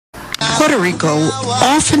Puerto Rico,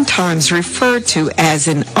 oftentimes referred to as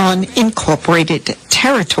an unincorporated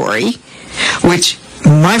territory, which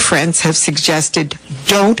my friends have suggested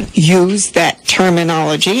don't use that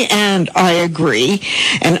terminology, and I agree.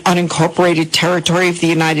 An unincorporated territory of the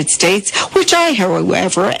United States, which I,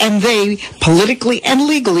 however, and they politically and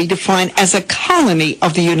legally define as a colony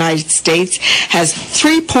of the United States, has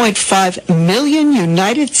 3.5 million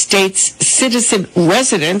United States citizen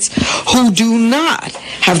residents who do not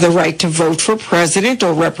have the right to vote for president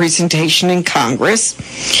or representation in Congress.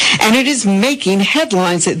 And it is making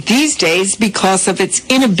headlines these days because of its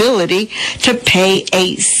inability to pay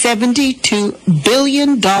a $72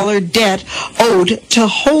 billion debt owed to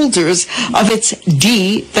holders of its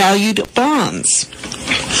devalued bonds.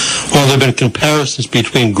 Well, there have been comparisons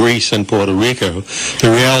between Greece and Puerto Rico. The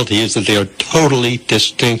reality is that they are totally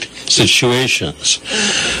distinct situations.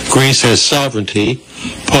 Greece has sovereignty.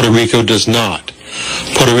 Puerto Rico does not.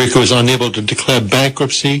 Puerto Rico is unable to declare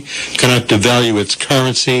bankruptcy, cannot devalue its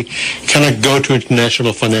currency, cannot go to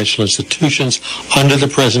international financial institutions under the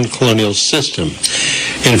present colonial system.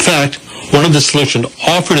 In fact, one of the solutions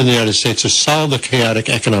offered in the United States to solve the chaotic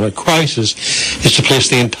economic crisis is to place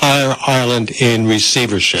the entire island in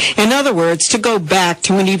receivership. In other words, to go back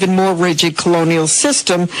to an even more rigid colonial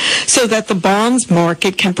system so that the bonds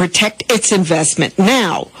market can protect its investment.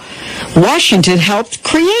 Now, Washington helped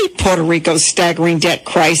create Puerto Rico's staggering debt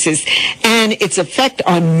crisis and its effect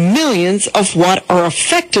on millions of what are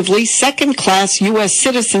effectively second-class U.S.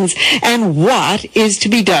 citizens and what is to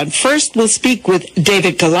be done. First, we'll speak with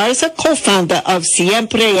David Galarza, co-founder of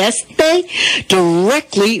Siempre Este,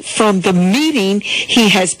 directly from the meeting he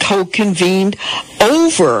has co-convened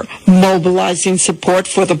over mobilizing support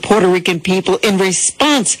for the Puerto Rican people in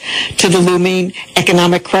response to the looming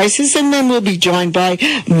economic crisis. And then we'll be joined by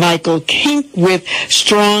Michael Kink with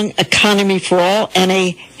Strong Economy for All and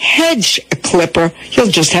a hedge clipper. You'll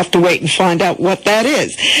just have to wait and find out what that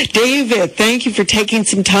is. David, thank you for taking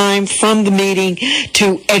some time from the meeting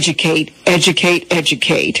to educate.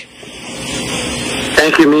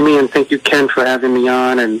 Thank you, Mimi, and thank you, Ken, for having me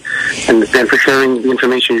on and for sharing the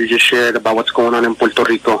information you just shared about what's going on in Puerto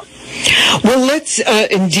Rico. Well, let's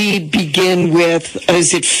indeed begin with,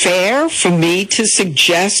 is it fair for me to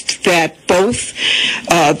suggest that both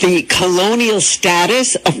the colonial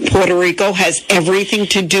status of Puerto Rico has everything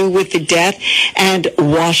to do with the debt, and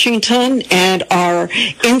Washington and our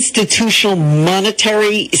institutional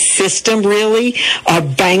monetary system, really, our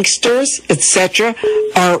banksters, etc.,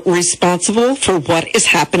 are responsible for what is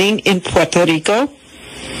happening in Puerto Rico?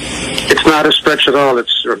 It's not a stretch at all.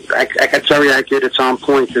 It's very accurate. It's on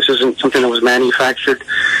point. This isn't something that was manufactured,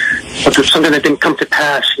 but it's something that didn't come to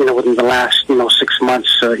pass, within the last, 6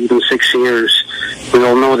 months, even 6 years. We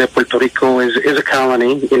all know that Puerto Rico is a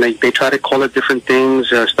colony. They try to call it different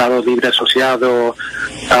things, Estado Libre Asociado,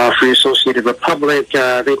 Free Associated Republic.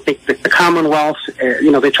 They think that the Commonwealth,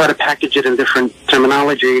 they try to package it in different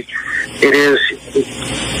terminology. It is,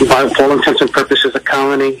 by all intents and purposes, a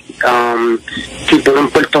colony. People in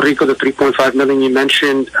Puerto Rico, the 3.5 million you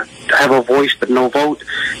mentioned, have a voice but no vote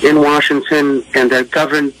in Washington, and they're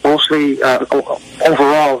governed mostly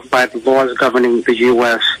overall by the laws governing the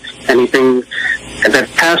U.S. Anything that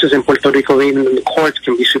passes in Puerto Rico, even in the courts,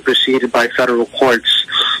 can be superseded by federal courts.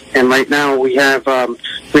 And right now we have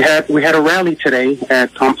we had a rally today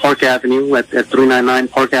on Park Avenue at 399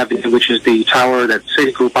 Park Avenue, which is the tower that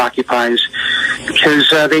Citigroup occupies, because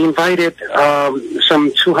they invited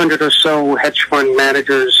some 200 or so hedge fund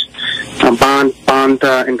managers, bond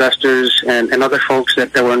investors, and other folks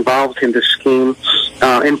that were involved in this scheme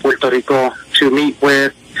in Puerto Rico to meet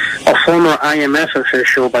with a former IMF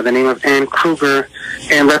official by the name of Ann Kruger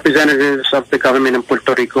and representatives of the government in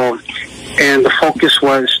Puerto Rico. And the focus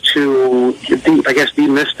was to,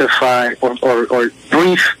 demystify or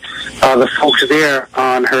brief the folks there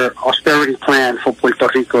on her austerity plan for Puerto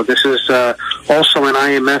Rico. This is also an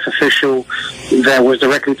IMF official that was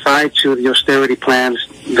directly tied to the austerity plans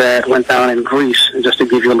that went down in Greece, just to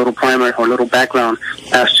give you a little primer or a little background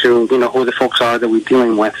as to, who the folks are that we're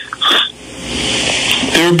dealing with.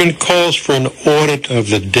 There have been calls for an audit of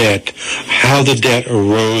the debt, how the debt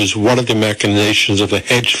arose, what are the machinations of the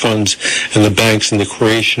hedge funds and the banks in the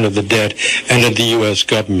creation of the debt and of the U.S.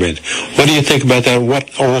 government. What do you think about that?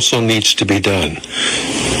 What also needs to be done?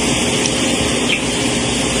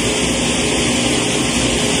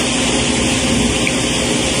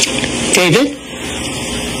 David?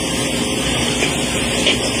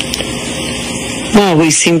 Well,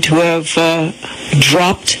 we seem to have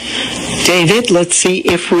dropped David. Let's see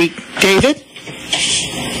if we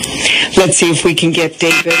can get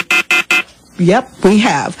David. Yep, we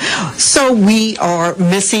have. So we are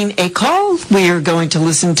missing a call. We are going to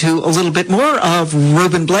listen to a little bit more of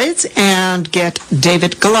Ruben Blades and get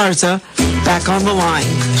David Galarza back on the line.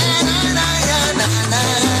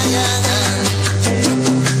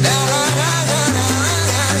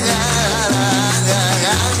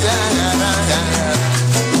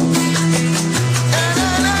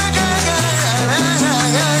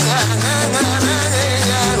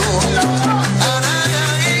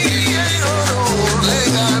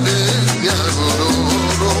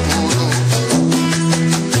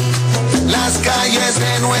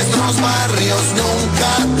 De nuestros barrios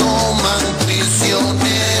nunca toman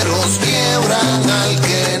prisioneros, quiebran al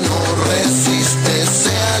que no resiste,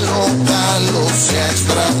 sea local o sea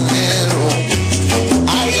extranjero.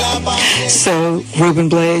 So, Ruben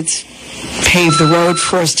Blades paved the road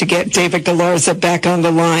for us to get David Galarza back on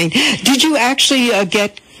the line. Did you actually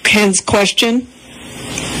get Ken's question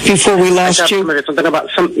before we lost you? Something about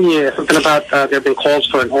there have been calls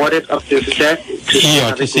for an audit of this debt.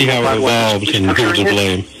 To see how it evolved and who's to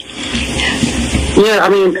blame. Yeah, I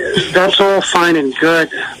mean, that's all fine and good,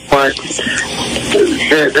 but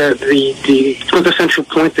the quintessential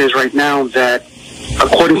point is right now that,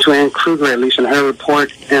 according to Ann Kruger, at least in her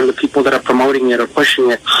report, and the people that are promoting it or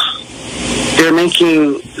pushing it, they're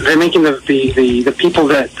making the people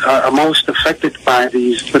that are most affected by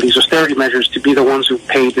these austerity measures to be the ones who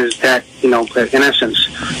pay this debt, in essence,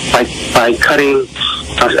 by cutting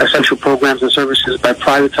essential programs and services, by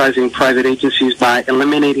privatizing private agencies, by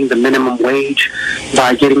eliminating the minimum wage,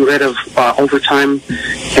 by getting rid of overtime,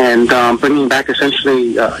 and bringing back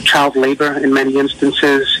essentially child labor in many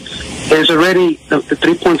instances. There's already the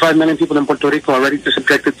 3.5 million people in Puerto Rico already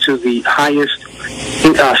subjected to the highest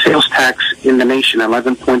sales tax in the nation,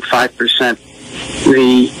 11.5%.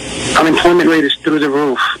 The unemployment rate is through the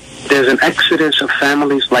roof. There's an exodus of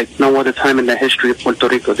families like no other time in the history of Puerto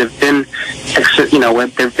Rico. There've been,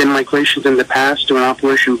 there've been migrations in the past through an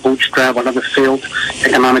Operation Bootstrap, another failed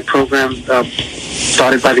economic program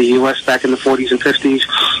started by the U.S. back in the 40s and 50s.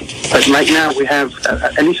 But right now we have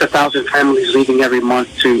at least 1,000 families leaving every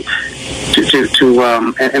month and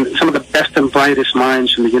some of the best and brightest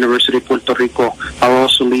minds from the University of Puerto Rico are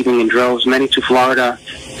also leaving in droves, many to Florida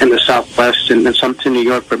and the Southwest, and some to New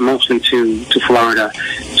York, but mostly to Florida.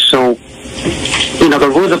 So, the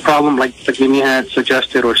root of the problem, like Mimi had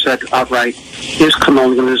suggested or said outright, is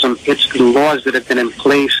colonialism. It's the laws that have been in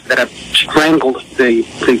place that have strangled the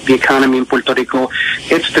economy in Puerto Rico.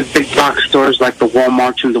 It's the big box stores like the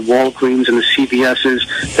Walmarts and the Walgreens and the CVS's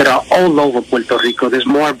that are all over Puerto Rico. There's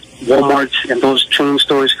more Walmarts and those chain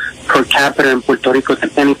stores per capita in Puerto Rico than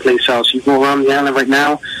any place else. You go around the island right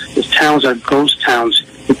now, these towns are ghost towns,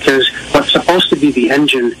 because what's supposed to be the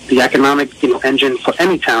engine, the economic engine for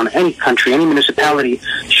any town, any country, any municipality,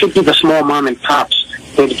 should be the small mom and pops.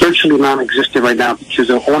 They're virtually non-existent right now because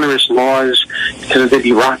of onerous laws, because of the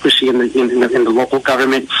bureaucracy in the local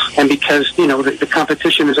government, and because the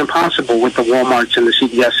competition is impossible with the Walmarts and the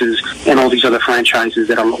CVS's and all these other franchises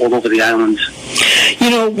that are all over the islands.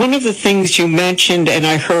 One of the things you mentioned, and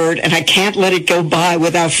I heard, and I can't let it go by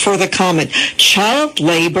without further comment, child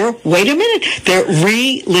labor. Wait a minute. They're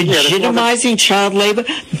re-legitimizing child labor,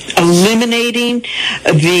 eliminating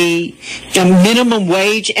the minimum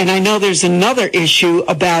wage, and I know there's another issue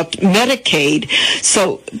about Medicaid.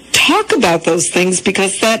 So talk about those things,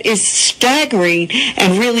 because that is staggering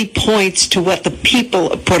and really points to what the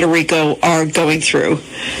people of Puerto Rico are going through.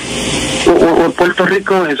 Well, Puerto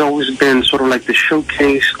Rico has always been sort of like the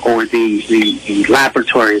showcase or the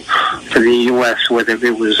laboratory for the U.S., whether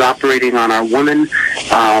it was operating on our women,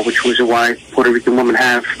 which was why Puerto Rican women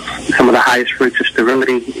have some of the highest rates of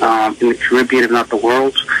sterility in the Caribbean, if not the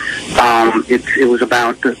world. It was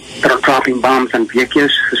about dropping bombs on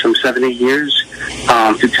Vieques for some 70 years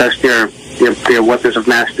to test their weapons of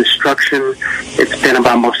mass destruction. It's been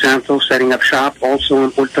about Monsanto setting up shop also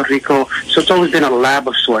in Puerto Rico. So it's always been a lab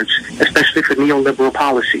of sorts, especially for neoliberal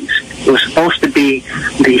policies. It was supposed to be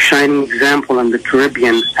the shining example in the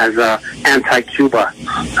Caribbean as a anti-Cuba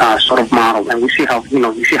sort of model, and we see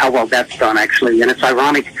how well that's done actually. And it's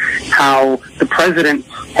ironic how the president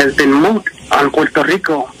has been moved on Puerto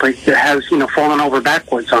Rico, but it has fallen over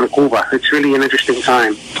backwards on Cuba. It's really an interesting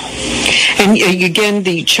time. And again,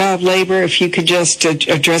 the child labor, if you could just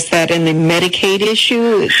address that, and the Medicaid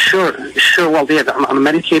issue. Sure. Well, yeah, on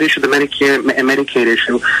the Medicaid issue, the Medicare and Medicaid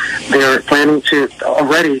issue, they're planning to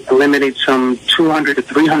already eliminate some $200 to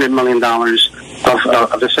 $300 million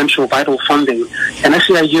of essential vital funding. And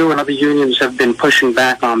SEIU and other unions have been pushing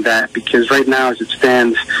back on that, because right now, as it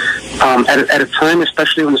stands, at a time,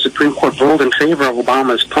 especially when the Supreme Court ruled in favor of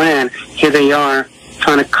Obama's plan, here they are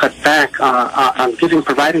trying to cut back on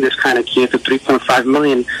providing this kind of care to 3.5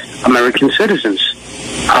 million American citizens,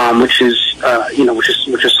 which is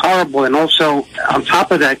horrible. And also, on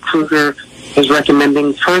top of that, Kruger is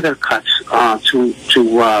recommending further cuts to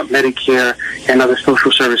Medicare and other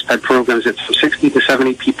social service type programs that 60 to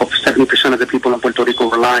 70% of the people in Puerto Rico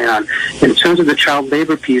rely on. In terms of the child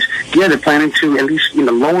labor piece, yeah, they're planning to at least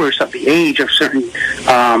lower the age of certain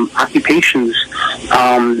occupations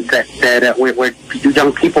where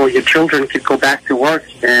young people, your children, could go back to work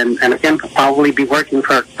and again probably be working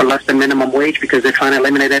for less than minimum wage, because they're trying to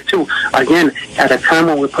eliminate that too. Again, at a time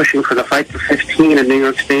when we're pushing for the fight for 15 in New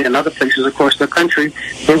York State and other places across the country,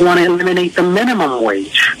 they want to eliminate the minimum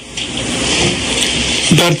wage.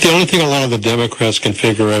 But the only thing a lot of the Democrats can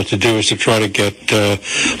figure out to do is to try to get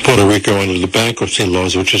Puerto Rico under the bankruptcy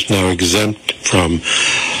laws, which is now exempt from.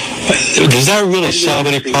 Does that really solve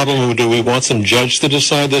any problem, or do we want some judge to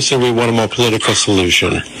decide this, or we want a more political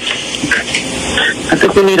solution? I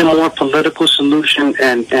think we need a more political solution,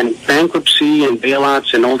 and bankruptcy and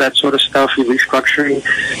bailouts and all that sort of stuff, restructuring,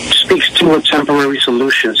 speaks to a temporary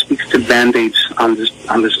solution, speaks to band-aids on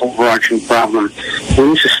this overarching problem. We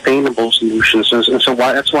need sustainable solutions, and so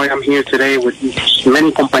that's why I'm here today with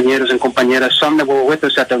many compañeros and compañeras, some that were with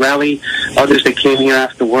us at the rally, others that came here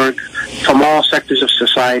after work, from all sectors of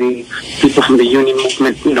society, people from the union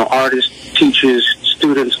movement, artists, teachers,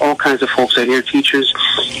 students, all kinds of folks are here, teachers.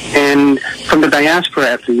 And from the diaspora,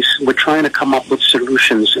 at least, we're trying to come up with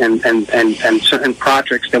solutions and certain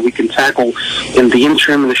projects that we can tackle in the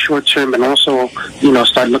interim and the short term, and also,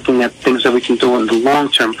 start looking at things that we can do in the long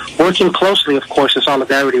term. Working closely, of course, in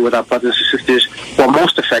solidarity with our brothers and sisters who are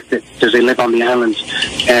most affected because they live on the islands.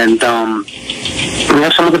 And we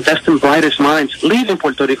have some of the best and brightest minds leaving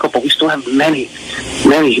Puerto Rico, but we still have many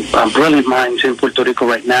brilliant minds in Puerto Rico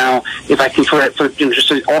right now. If I can, just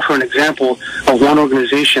to offer an example of one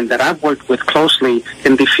organization that I've worked with closely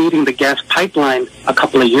in defeating the gas pipeline a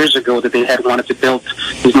couple of years ago that they had wanted to build,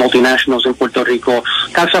 these multinationals in Puerto Rico.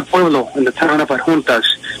 Casa Pueblo in the town of Adjuntas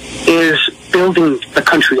is building the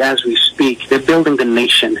country as we speak. They're building the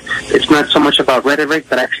nation. It's not so much about rhetoric,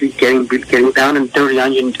 but actually getting down and dirty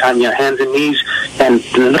on your hands and knees and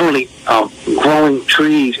literally growing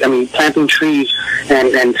trees. Planting trees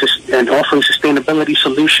and offering sustainability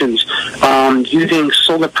solutions, using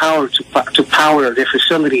solar power to power their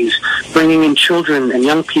facilities, bringing in children and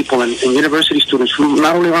young people and university students from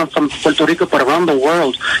not only from Puerto Rico but around the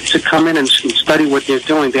world to come in and study what they're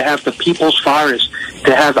doing. They have the People's Forest.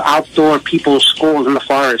 They have outdoor people's schools in the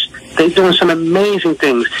forest. They're doing some amazing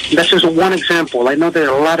things. That's just one example. I know there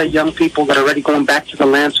are a lot of young people that are already going back to the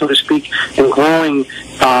land, so to speak, and growing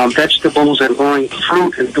vegetables and growing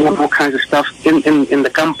fruit and doing all kinds of stuff in the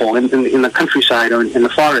campo, in the countryside or in the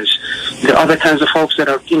forest. There are other kinds of folks that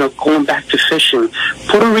are, going back to fishing.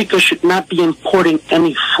 Puerto Rico should not be importing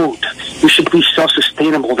any food. We should be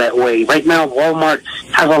self-sustainable that way. Right now, Walmart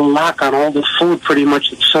has a lock on all the food pretty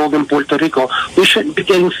much that's sold in Puerto Rico. We shouldn't be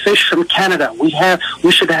getting fish from Canada. We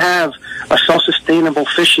should have a self-sustainable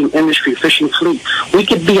fishing industry, fishing fleet. We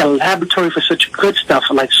could be a laboratory for such good stuff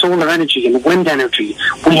like solar energy and wind energy.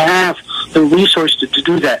 We have the resources to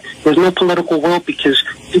do that. There's no political will because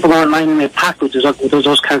people aren't lining their pockets with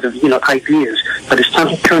those kinds of ideas. But it's time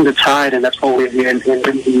to turn the tide, and that's why we're here in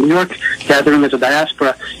New York, gathering as a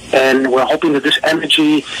diaspora, and we're hoping that this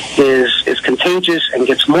energy is contagious and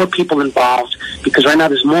gets more people involved, because right now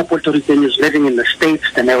there's more Puerto Ricans living in the States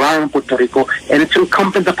than there are in Puerto Rico, and it's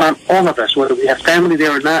incumbent upon all of us, whether we have family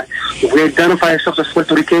there or not, if we identify ourselves as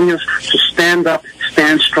Puerto Ricans, to stand up,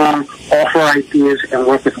 stand strong, offer ideas, and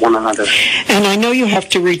work with one another. And I know you have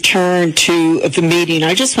to return to the meeting.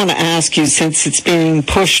 I just want to ask you, since it's being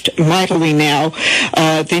pushed mightily now,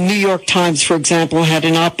 the New York Times, for example, had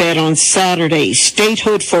an op-ed on Saturday,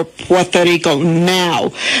 Statehood for Puerto Rico Now,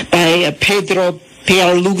 by Pedro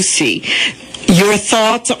Pierluisi. Your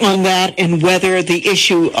thoughts on that, and whether the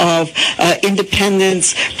issue of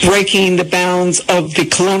independence, breaking the bounds of the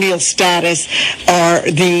colonial status, are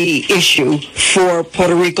the issue for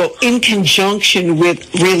Puerto Rico in conjunction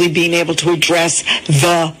with really being able to address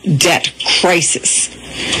the debt crisis?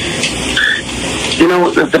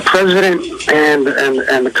 The president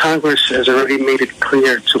and the Congress has already made it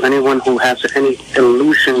clear to anyone who has any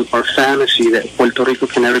illusion or fantasy that Puerto Rico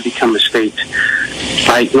can never become a state,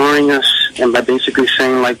 by ignoring us and by basically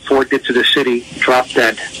saying, like Ford did to the city, drop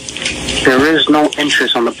dead. There is no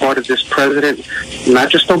interest on the part of this president, not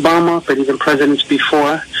just Obama, but even presidents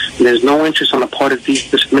before. There's no interest on the part of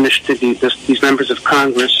these members of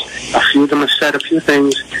Congress. A few of them have said a few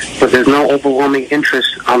things, but there's no overwhelming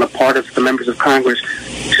interest on the part of the members of Congress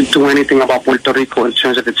to do anything about Puerto Rico in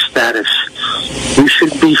terms of its status. We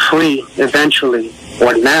should be free eventually,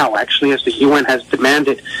 or now, actually, as the UN has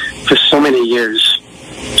demanded for so many years,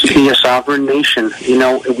 to be a sovereign nation. You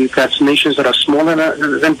know, we've got nations that are smaller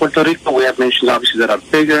than Puerto Rico. We have nations, obviously, that are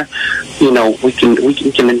bigger. You know, we can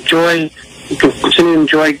continue to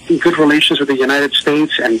enjoy good relations with the United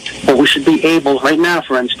States, but we should be able, right now,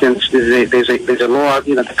 for instance, there's a law,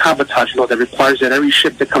 you know, the cabotage law that requires that every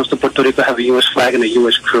ship that comes to Puerto Rico have a U.S. flag and a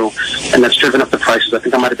U.S. crew, and that's driven up the prices. I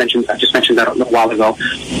think I just mentioned that a little while ago.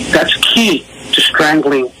 That's key to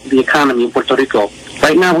strangling the economy in Puerto Rico.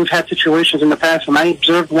 Right now, we've had situations in the past, and I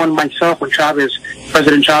observed one myself when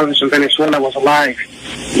President Chavez in Venezuela was alive,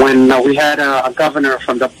 when we had a governor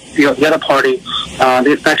from the other party, from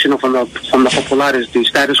the Populares, the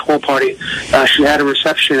status quo party. She had a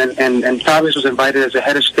reception, and Chavez was invited as a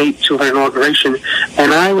head of state to her inauguration.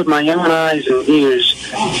 And I, with my own eyes and ears,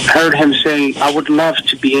 heard him say, "I would love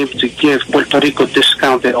to be able to give Puerto Rico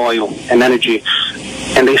discounted oil and energy."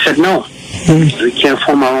 And they said no. We can't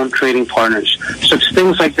form our own trading partners. So it's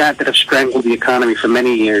things like that that have strangled the economy for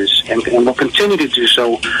many years, and will continue to do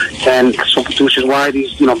so. And so, which is why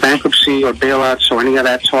these, bankruptcy or bailouts or any of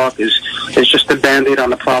that talk is just a band-aid on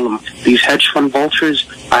the problem. These hedge fund vultures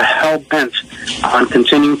are hell-bent on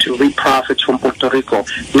continuing to reap profits from Puerto Rico.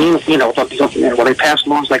 They pass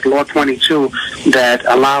laws like Law 22 that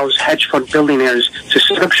allows hedge fund billionaires to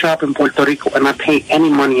set up shop in Puerto Rico and not pay any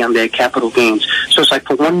money on their capital gains. So it's like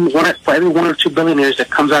for every one or two billionaires that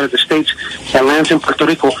comes out of the States and lands in Puerto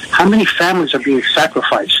Rico, how many families are being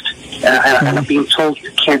sacrificed and are being told you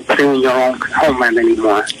can't stay in your own homeland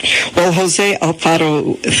anymore? Well, Jose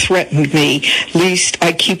Alfaro threatened me, least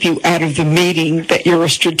I keep you out of the meeting that you're a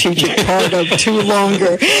strategic part of too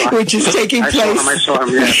longer, which is taking place I saw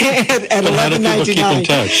him, at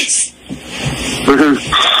 11:99.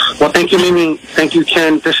 Well, thank you, Mimi. Thank you,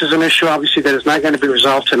 Ken. This is an issue, obviously, that is not going to be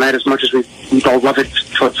resolved tonight as much as we'd all love it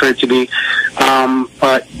for it to be.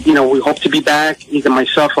 But, we hope to be back, either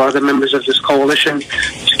myself or other members of this coalition,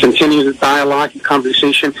 to continue the dialogue and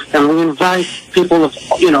conversation. And we invite people of,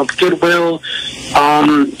 goodwill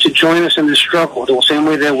to join us in this struggle, the same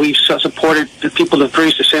way that we supported the people of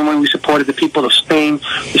Greece, the same way we supported the people of Spain,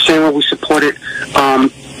 the same way we supported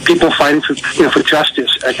people fighting for justice,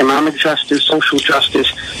 economic justice, social justice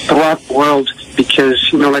throughout the world, because,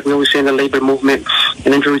 like we always say in the labor movement,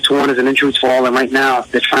 an injury to one is an injury to all, and right now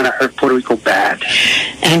they're trying to hurt Puerto Rico bad.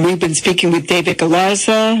 And we've been speaking with David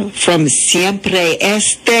Galarza from Siempre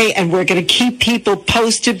Este, and we're going to keep people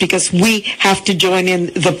posted because we have to join in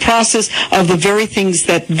the process of the very things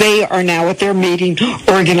that they are now at their meeting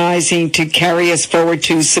organizing to carry us forward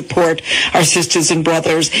to support our sisters and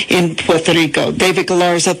brothers in Puerto Rico. David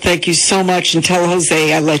Galarza, thank you so much, and tell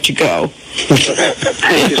Jose I let you go.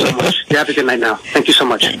 Thank you so much. You have a good night now. Thank you so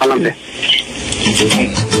much. Adelante.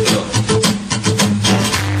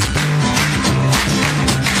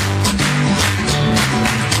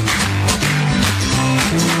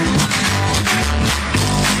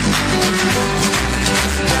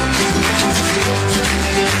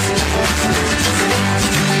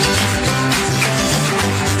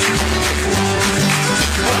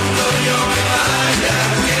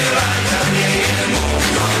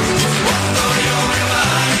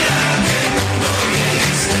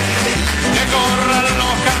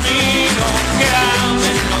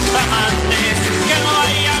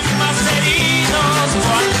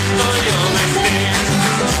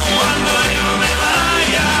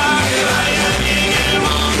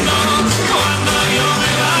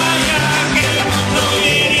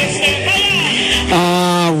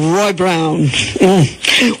 Brown.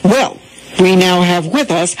 Well, we now have with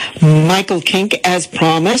us Michael Kink, as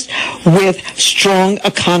promised, with Strong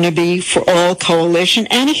Economy for All Coalition,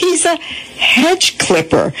 and he's a hedge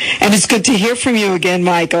clipper. And it's good to hear from you again,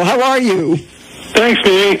 Michael. How are you? Thanks,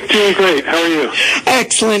 Mimi. Doing great. How are you?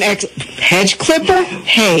 Excellent. Hedge clipper?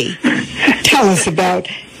 Hey, tell us about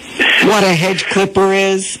what a hedge clipper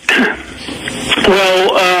is.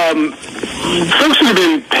 Well, folks who have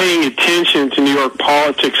been paying attention to New York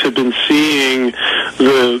politics have been seeing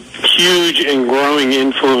the huge and growing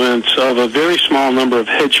influence of a very small number of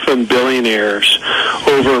hedge fund billionaires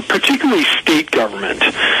over particularly state government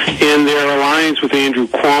and their alliance with Andrew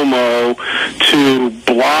Cuomo to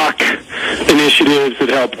block initiatives that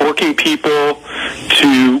help working people,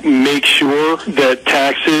 to make sure that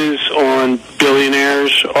taxes on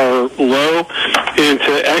billionaires are low, and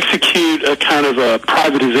to execute a kind of a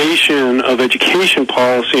privatization of education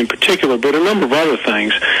policy in particular, but a number of other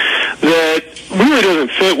things that really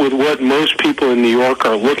doesn't fit with what most people in New York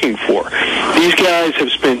are looking for. These guys have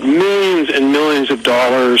spent millions and millions of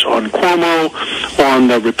dollars on Cuomo, on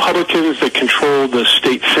the Republicans that control the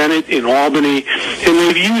state Senate in Albany, and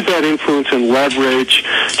they've used that influence and leverage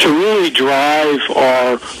to really drive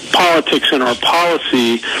our politics and our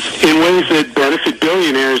policy in ways that benefit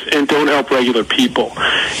billionaires and don't help regular people.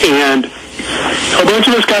 And a bunch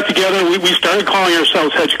of us got together. We started calling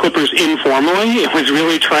ourselves Hedge Clippers informally. It was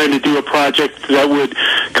really trying to do a project that would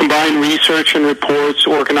combine research and reports,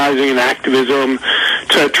 organizing and activism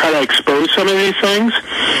to try to expose some of these things.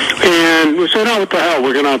 And we said, oh, what the hell?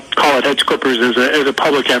 We're going to call it Hedge Clippers as a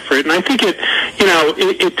public effort. And I think it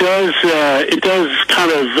does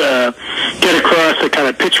kind of get across the kind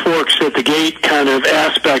of pitchforks at the gate kind of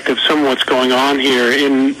aspect of some of what's going on here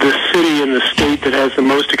in the city and the state that has the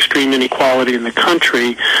most extreme inequality in the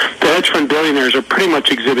country. The hedge fund billionaires are pretty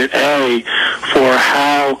much exhibit A for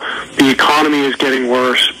how the economy is getting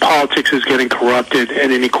worse, politics is getting corrupted,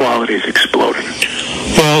 and inequality is exploding.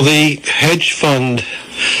 Well, the hedge fund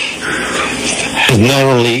has not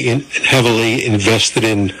only heavily invested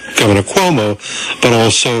in Governor Cuomo, but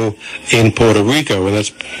also in Puerto Rico, and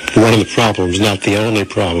that's one of the problems, not the only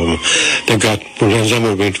problem. They've got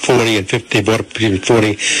somewhere between 40 and 50, they bought up between 40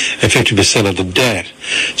 and 50% of the debt.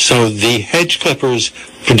 So the hedge clippers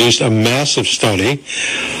produced a massive study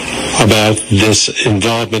about this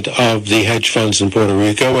involvement of the hedge funds in Puerto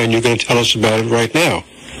Rico, and you're going to tell us about it right now.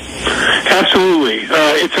 Absolutely.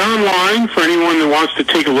 It's online for anyone that wants to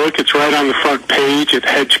take a look. It's right on the front page at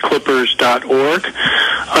hedgeclippers.org.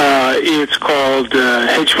 It's called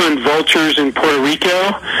Hedge Fund Vultures in Puerto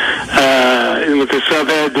Rico. And with the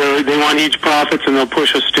subhead, they want huge profits and they'll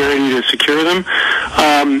push austerity to secure them.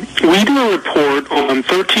 We do a report on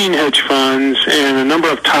 13 hedge funds and a number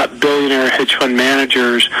of top billionaire hedge fund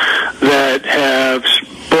managers that have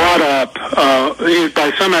brought up,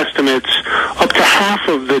 by some estimates, up to half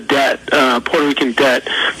of the debt, Puerto Rican debt,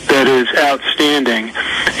 that is outstanding,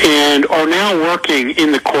 and are now working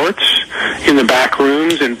in the courts, in the back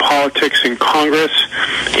rooms, in politics, in Congress,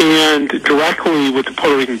 and directly with the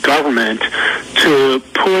Puerto Rican government to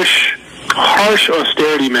push harsh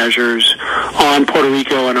austerity measures on Puerto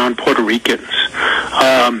Rico and on Puerto Ricans.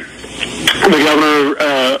 The governor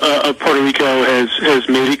of Puerto Rico has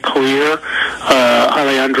made it clear,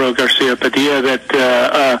 Alejandro Garcia Padilla, that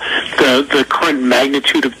the current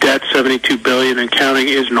magnitude of debt, $72 billion and counting,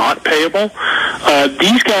 is not payable.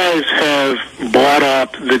 These guys have bought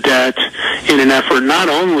up the debt in an effort not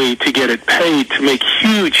only to get it paid, to make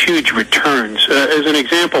huge returns. As an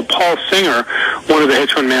example, Paul Singer, one of the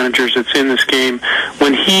hedge fund managers that's in this game,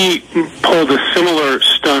 when he pulled a similar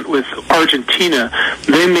stunt with Argentina,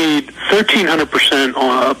 they made 1,300%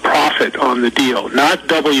 profit on the deal. Not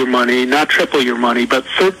double your money, not triple your money, but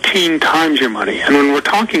 13 times your money. And when we're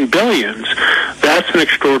talking billions, that's an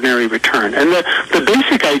extraordinary return. And the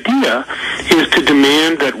basic idea is to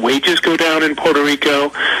demand that wages go down in Puerto Rico,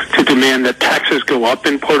 to demand that taxes go up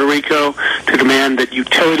in Puerto Rico, to demand that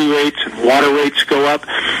utility rates and water rates go up,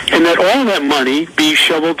 and that all that money be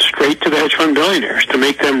shoveled straight to the hedge fund billionaires to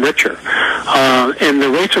make them richer. And the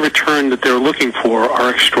rates of return that they're looking for are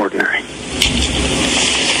extraordinary.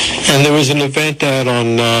 And there was an event out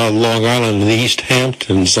on Long Island in the East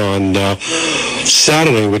Hamptons on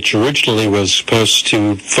Saturday, which originally was supposed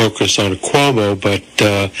to focus on Cuomo, but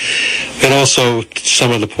and also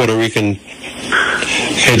some of the Puerto Rican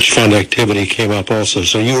hedge fund activity came up also.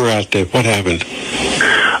 So you were out there. What happened?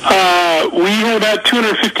 We had about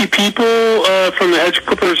 250 people from the Hedge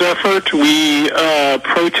Clippers effort. We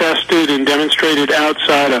protested and demonstrated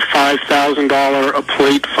outside a $5,000 a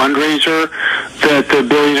plate fundraiser that the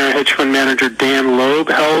billionaire hedge fund manager Dan Loeb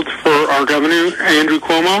held for our governor, Andrew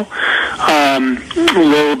Cuomo.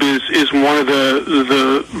 Loeb is one of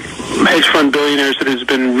the hedge fund billionaires that has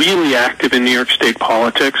been really active in New York State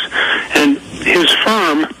politics, and his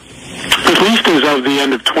firm, at least as of the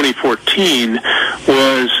end of 2014,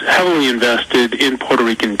 was heavily invested in Puerto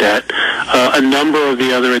Rican debt. A number of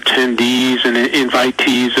the other attendees and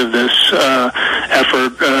invitees of this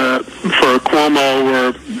effort for Cuomo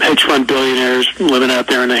were hedge fund billionaires living out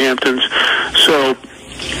there in the Hamptons. So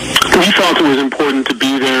we felt it was important to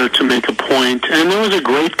be there to make a point, and there was a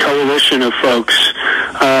great coalition of folks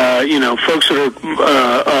Folks that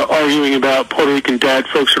are arguing about Puerto Rican debt,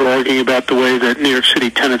 folks that are arguing about the way that New York City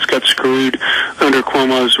tenants got screwed under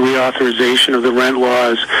Cuomo's reauthorization of the rent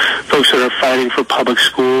laws, folks that are fighting for public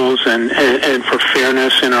schools and for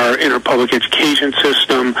fairness in our public education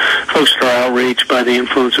system, folks that are outraged by the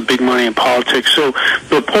influence of big money in politics. So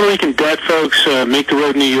the Puerto Rican debt folks, Make the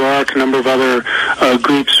Road New York, a number of other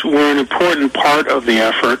groups were an important part of the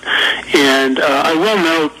effort. And I will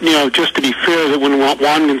note, just to be fair, that when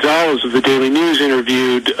Juan Gonzalez of the Daily News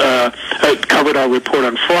covered our report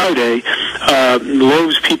on Friday,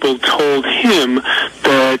 Lowe's people told him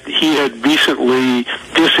that he had recently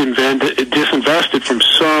disinvested from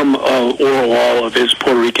some or all of his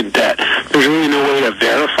Puerto Rican debt. There's really no way to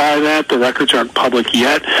verify that. The records aren't public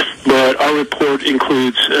yet, but our report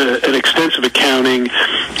includes an extensive accounting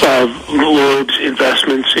of Lowe's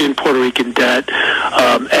investments in Puerto Rican debt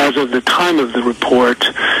as of the time of the report,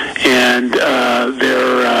 and they're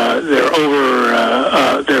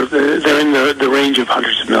in the range of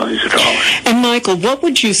hundreds of millions of dollars. And Michael, what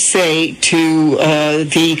would you say to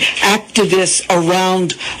the activists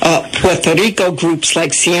around Puerto Rico, groups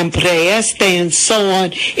like Siempre Este and so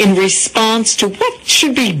on, in response to what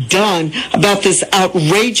should be done about this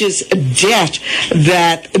outrageous debt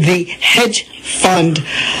that the hedge fund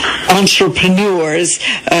entrepreneurs,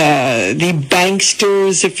 the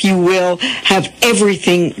banksters, if you will, have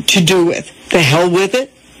everything to do with? The hell with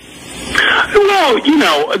it? Well,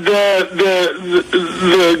 the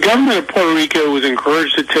government of Puerto Rico was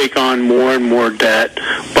encouraged to take on more and more debt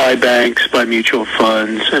by banks, by mutual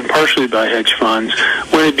funds, and partially by hedge funds.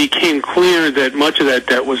 When it became clear that much of that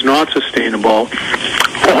debt was not sustainable,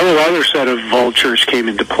 a whole other set of vultures came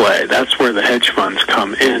into play. That's where the hedge funds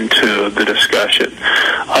come into the discussion.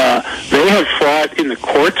 They have fought in the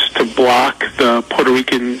courts to block the Puerto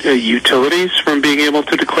Rican utilities from being able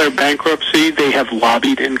to declare bankruptcy. They have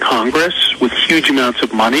lobbied in Congress with huge amounts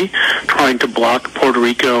of money trying to block Puerto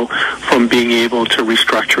Rico from being able to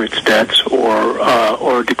restructure its debts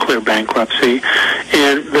or declare bankruptcy.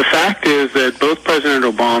 And the fact is that both President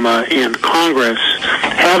Obama and Congress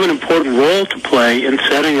have an important role to play in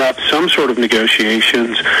setting up some sort of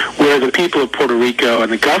negotiations where the people of Puerto Rico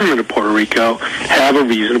and the government of Puerto Rico have a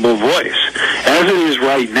reasonable voice. As it is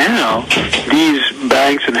right now, these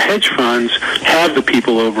banks and hedge funds have the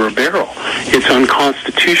people over a barrel. It's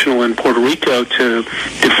unconstitutional in Puerto Rico to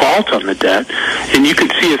default on the debt, and you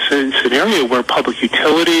could see a scenario where public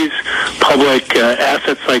utilities, public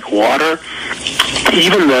assets like water,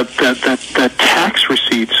 even the tax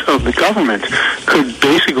receipts of the government could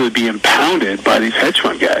basically be impounded by these hedge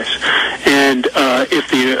fund guys. And if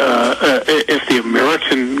the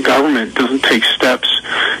American government doesn't take steps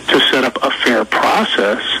to set up a fair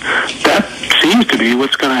process, that seems to be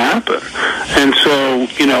what's going to happen. And so,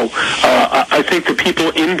 I think the people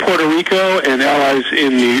in Puerto Rico and allies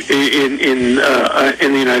in the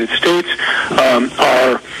United States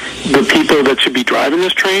are the people that should be driving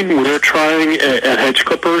this train. We're trying at Hedge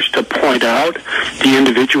Clippers to point out the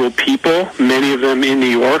individual people, many of them in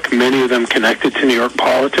New York, many of them connected to New York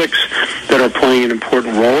politics, that are playing an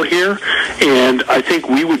important role here. And I think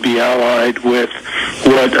we would be allied with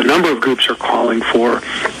what a number of groups are calling for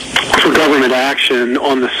government action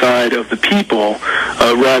on the side of the people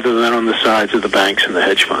rather than on the sides of the banks and the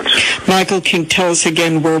hedge funds. Michael, can you tell us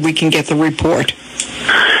again where we can get the report?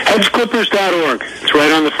 Hedgeclippers.org. It's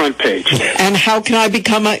right on the front page. And how can I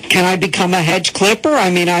become a hedge clipper? I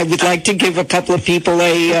mean, I would like to give a couple of people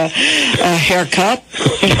a haircut.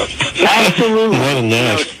 Absolutely. What a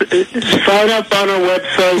nice. Sign up on our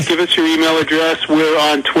website. Give us your email address. We're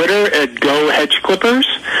on Twitter at GoHedgeClippers.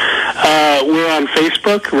 We're on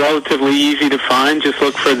Facebook. Relatively easy to find. Just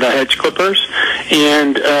look for the Hedge Clippers.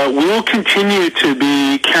 And we will continue to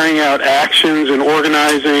be carrying out actions and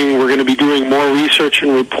organizing. We're going to be doing more research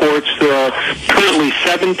and reports. There are currently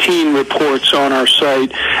 17 reports on our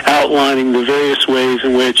site outlining the various ways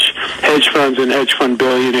in which hedge funds and hedge fund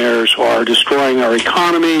billionaires are destroying our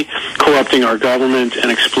economy, corrupting our government, and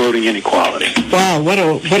exploding inequality. Wow, what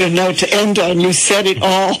a note to end on. You said it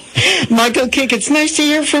all. Michael Kink, it's nice to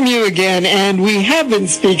hear from you again. And we have been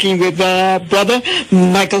speaking with brother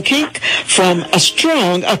Michael Kink from A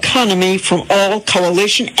Strong Economy from All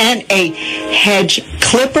Coalition and a hedge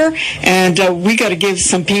clipper. And we got to give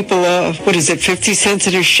some people, 50 cents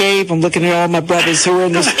at a shave? I'm looking at all my brothers who are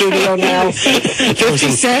in the studio now. 50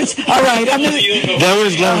 cents? All right. That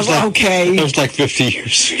was like 50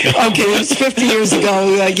 years ago. Okay, it was 50 years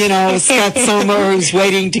ago. Scott Sommer, who's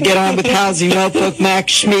waiting to get on with Housing Notebook,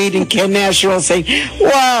 Max Schmid and KenNash are all saying,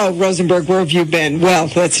 wow, Rosenberg, where have you been? Well,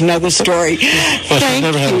 that's another story. Plus, I've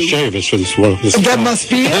never had a shave. It's for this world. That must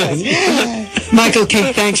be it. Michael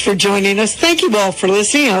King, thanks for joining us. Thank you all for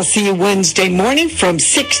listening. I'll see you Wednesday morning from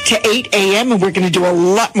 6 to 8 a.m., and we're going to do a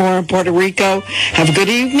lot more in Puerto Rico. Have a good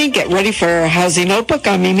evening. Get ready for our Housing Notebook.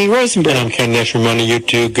 I'm Amy Rosenberg. And I'm KenNash, reminding you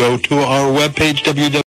to go to our webpage, www.